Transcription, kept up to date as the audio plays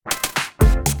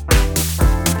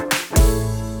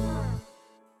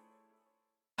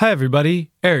Hi,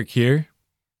 everybody. Eric here.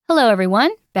 Hello,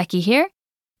 everyone. Becky here,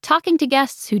 talking to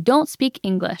guests who don't speak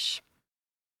English.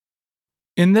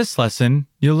 In this lesson,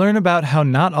 you'll learn about how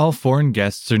not all foreign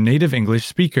guests are native English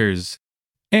speakers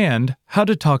and how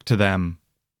to talk to them.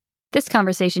 This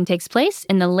conversation takes place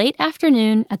in the late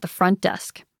afternoon at the front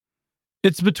desk.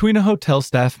 It's between a hotel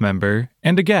staff member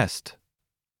and a guest.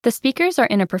 The speakers are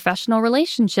in a professional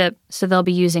relationship, so they'll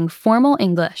be using formal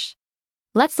English.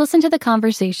 Let's listen to the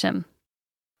conversation.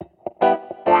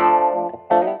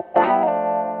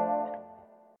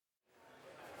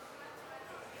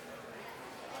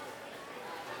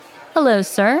 Hello,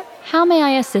 sir. How may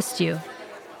I assist you?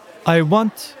 I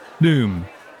want room.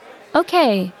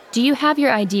 Okay. Do you have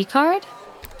your ID card?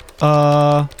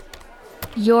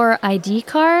 Your ID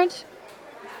card?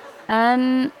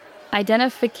 An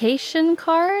identification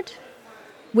card?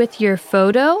 With your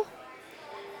photo?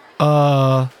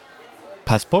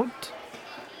 Passport?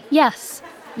 Yes,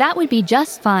 that would be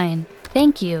just fine.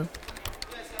 Thank you.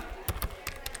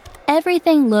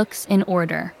 Everything looks in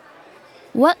order.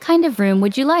 What kind of room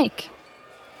would you like?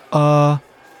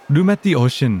 Room at the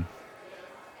ocean.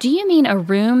 Do you mean a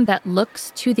room that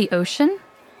looks to the ocean?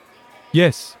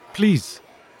 Yes, please.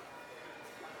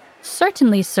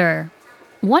 Certainly, sir.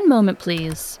 One moment,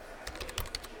 please.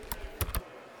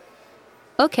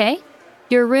 Okay,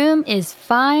 your room is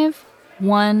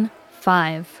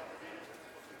 515.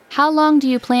 How long do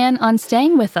you plan on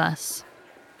staying with us?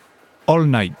 All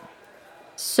night.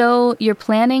 So you're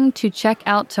planning to check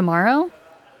out tomorrow?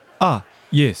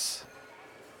 Yes.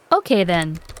 Okay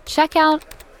then, checkout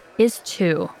is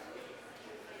 2.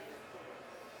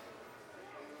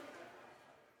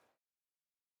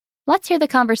 Let's hear the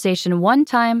conversation one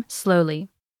time slowly.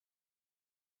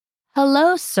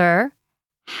 Hello, sir.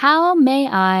 How may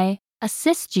I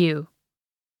assist you?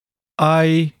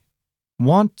 I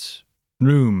want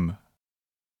room.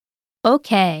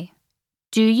 Okay.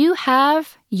 Do you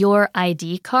have your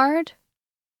ID card?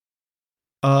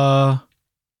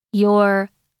 Your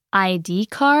ID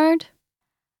card?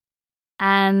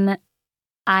 An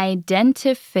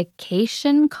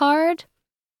identification card?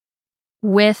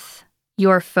 With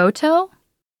your photo?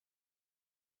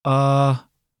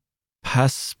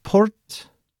 Passport?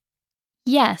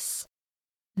 Yes.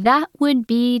 That would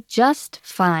be just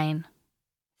fine.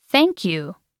 Thank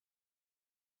you.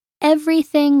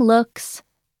 Everything looks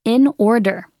in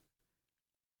order.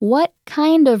 What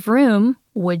kind of room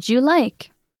would you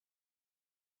like?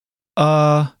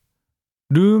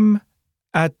 Room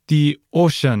at the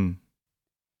ocean.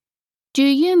 Do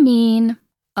you mean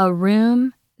a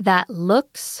room that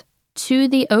looks to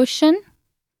the ocean?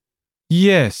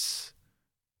 Yes,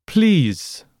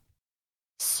 please.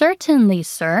 Certainly,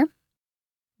 sir.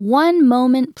 One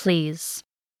moment, please.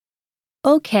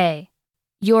 Okay,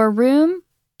 your room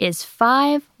is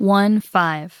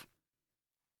 515.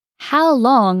 How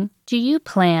long do you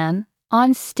plan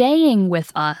on staying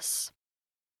with us?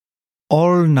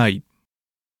 All night.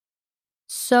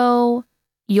 So,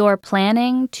 you're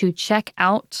planning to check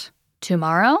out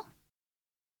tomorrow?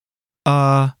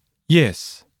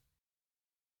 Yes.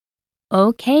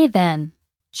 Okay then,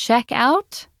 check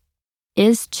out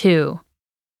is 2.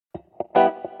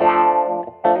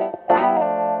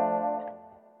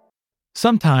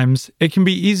 Sometimes it can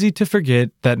be easy to forget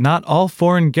that not all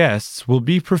foreign guests will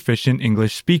be proficient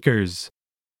English speakers.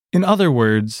 In other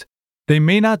words, they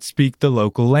may not speak the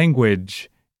local language,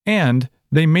 and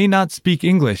they may not speak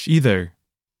English either.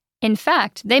 In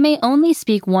fact, they may only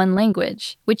speak one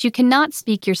language, which you cannot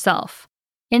speak yourself.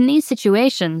 In these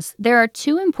situations, there are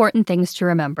 2 important things to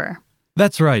remember.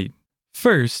 That's right.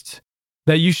 First,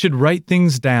 that you should write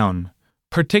things down,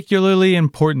 particularly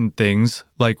important things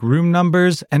like room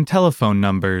numbers and telephone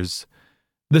numbers.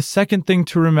 The second thing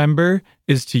to remember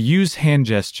is to use hand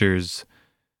gestures.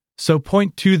 So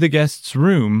point to the guest's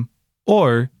room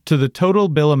or to the total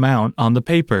bill amount on the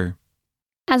paper.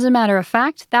 As a matter of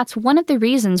fact, that's one of the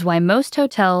reasons why most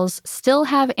hotels still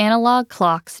have analog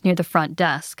clocks near the front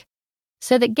desk,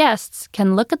 so that guests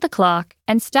can look at the clock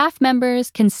and staff members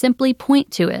can simply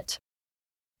point to it.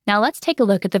 Now let's take a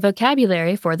look at the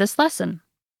vocabulary for this lesson.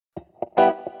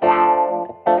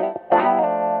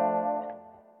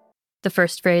 The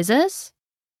first phrase is,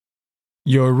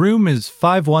 Your room is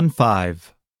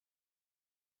 515.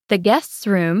 the guest's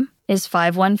room is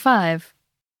 515.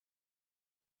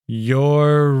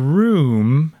 Your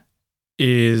room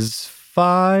is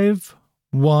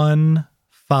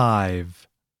 515.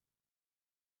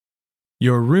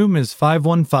 Your room is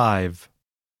 515.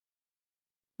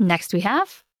 Next we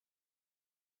have,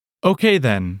 Okay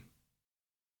then.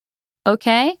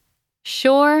 okay,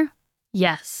 sure,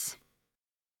 yes.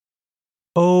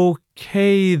 Okay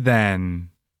Okay then.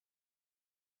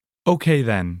 Okay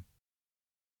then.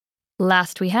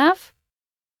 Last we have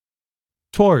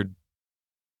Toward.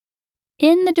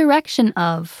 in the direction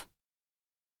of.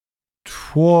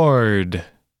 Toward.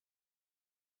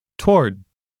 Toward.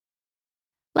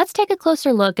 Let's take a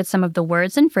closer look at some of the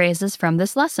words and phrases from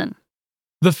this lesson.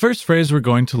 The first phrase we're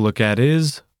going to look at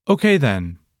is, okay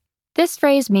then. This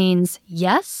phrase means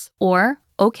yes or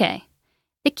okay.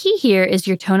 The key here is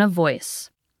your tone of voice.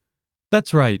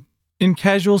 That's right. In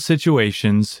casual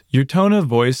situations, your tone of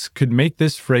voice could make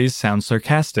this phrase sound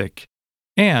sarcastic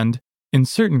and, in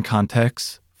certain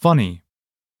contexts, funny.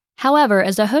 However,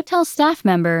 as a hotel staff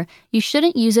member, you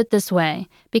shouldn't use it this way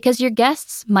because your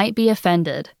guests might be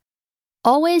offended.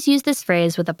 Always use this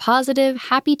phrase with a positive,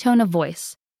 happy tone of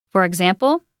voice. For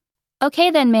example,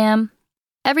 okay then, ma'am.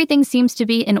 Everything seems to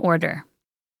be in order.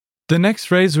 The next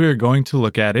phrase we are going to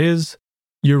look at is,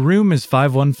 your room is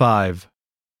 515.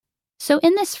 So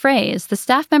in this phrase, the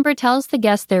staff member tells the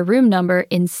guest their room number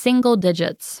in single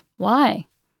digits. Why?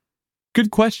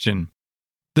 Good question.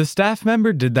 The staff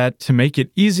member did that to make it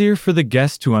easier for the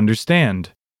guest to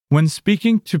understand. When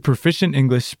speaking to proficient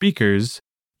English speakers,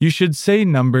 you should say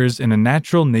numbers in a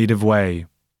natural native way.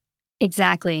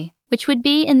 Exactly, which would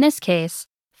be, in this case,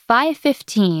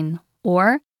 515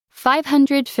 or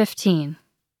 515.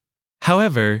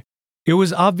 However, it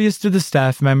was obvious to the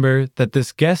staff member that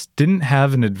this guest didn't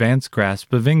have an advanced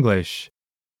grasp of English.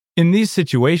 In these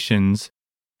situations,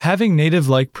 having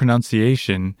native-like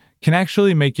pronunciation can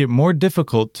actually make it more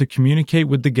difficult to communicate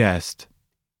with the guest.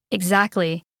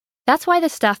 Exactly. That's why the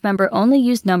staff member only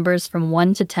used numbers from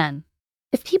 1 to 10.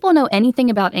 If people know anything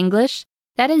about English,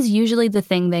 that is usually the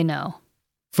thing they know.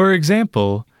 For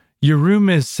example, your room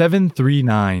is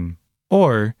 739,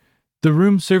 or the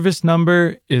room service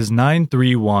number is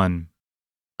 931.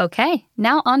 Okay,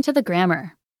 now on to the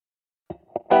grammar.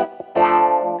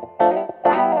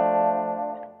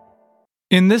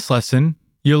 In this lesson,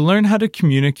 you'll learn how to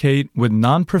communicate with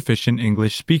non-proficient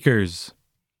English speakers.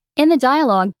 In the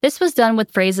dialogue, this was done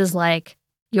with phrases like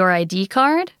your ID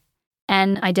card,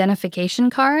 an identification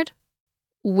card,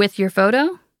 with your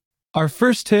photo. Our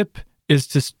first tip is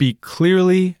to speak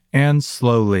clearly and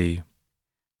slowly.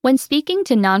 When speaking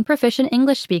to non-proficient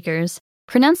English speakers,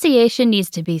 pronunciation needs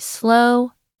to be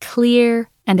slow, clear,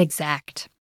 and exact.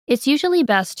 It's usually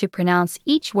best to pronounce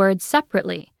each word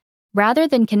separately, rather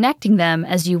than connecting them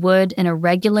as you would in a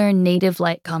regular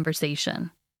native-like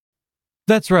conversation.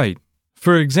 That's right.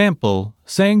 For example,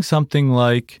 saying something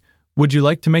like, "Would you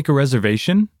like to make a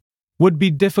reservation?" would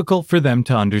be difficult for them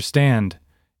to understand.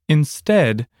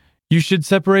 Instead, you should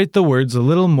separate the words a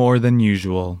little more than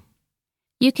usual.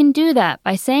 You can do that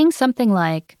by saying something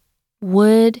like,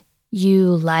 "Would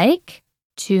you like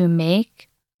to make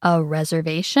a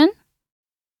reservation?"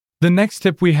 The next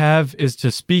tip we have is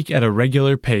to speak at a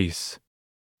regular pace.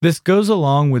 This goes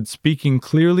along with speaking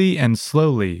clearly and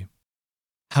slowly.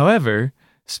 However,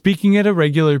 speaking at a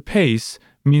regular pace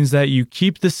means that you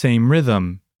keep the same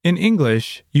rhythm. In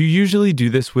English, you usually do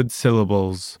this with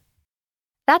syllables.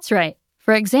 That's right.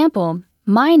 For example,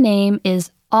 my name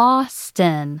is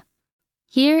Austin.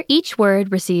 Here, each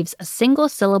word receives a single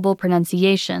syllable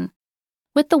pronunciation,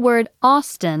 with the word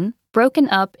Austin broken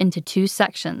up into two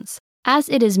sections, as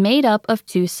it is made up of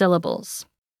two syllables.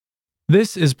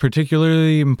 This is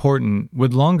particularly important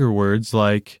with longer words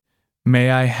like, "May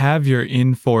I have your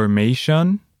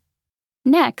information?"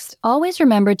 Next, always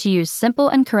remember to use simple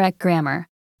and correct grammar.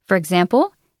 For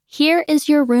example, "Here is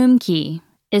your room key"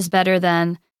 is better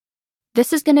than,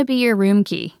 "This is going to be your room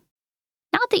key."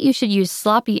 Not that you should use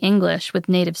sloppy English with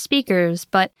native speakers,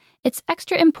 but it's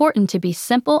extra important to be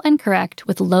simple and correct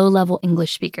with low-level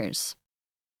English speakers.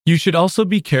 You should also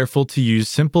be careful to use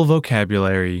simple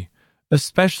vocabulary,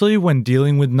 especially when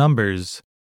dealing with numbers.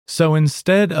 So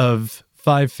instead of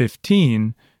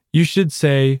 515, you should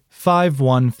say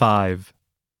 515.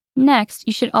 Next,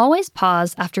 you should always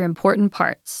pause after important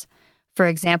parts. For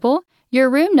example, your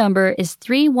room number is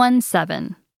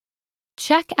 317.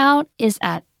 Checkout is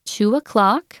at 2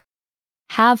 o'clock.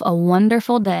 Have a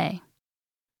wonderful day.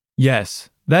 Yes,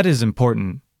 that is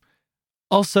important.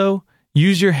 Also,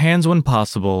 use your hands when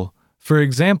possible. For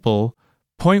example,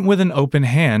 point with an open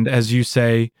hand as you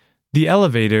say, "The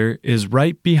elevator is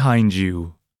right behind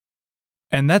you."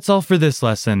 And that's all for this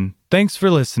lesson. Thanks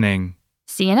for listening.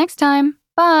 See you next time.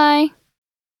 Bye.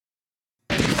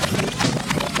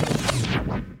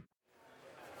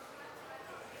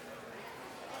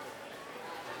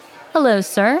 Hello,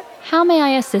 sir. How may I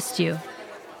assist you?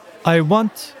 I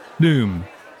want room.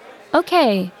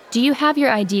 Okay, do you have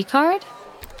your ID card?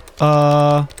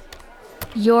 Uh,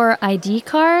 Your ID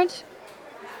card?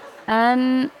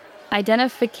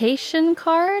 Identification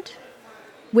card?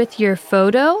 With your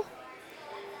photo?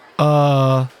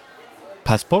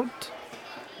 Passport?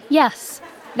 Yes,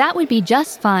 that would be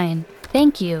just fine.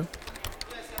 Thank you.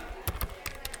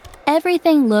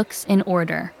 Everything looks in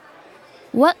order.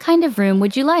 What kind of room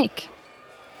would you like?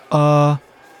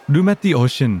 Room at the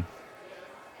ocean.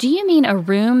 Do you mean a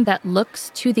room that looks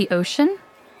to the ocean?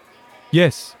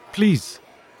 Yes, please.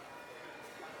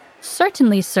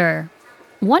 Certainly, sir.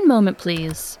 One moment,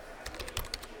 please.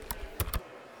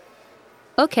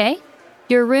 Okay,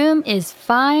 your room is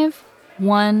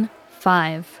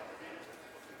 515.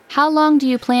 How long do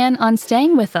you plan on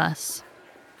staying with us?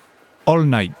 All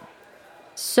night.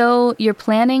 So you're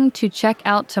planning to check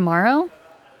out tomorrow?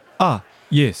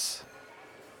 Yes.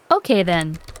 Okay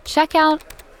then, checkout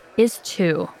is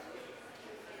 2.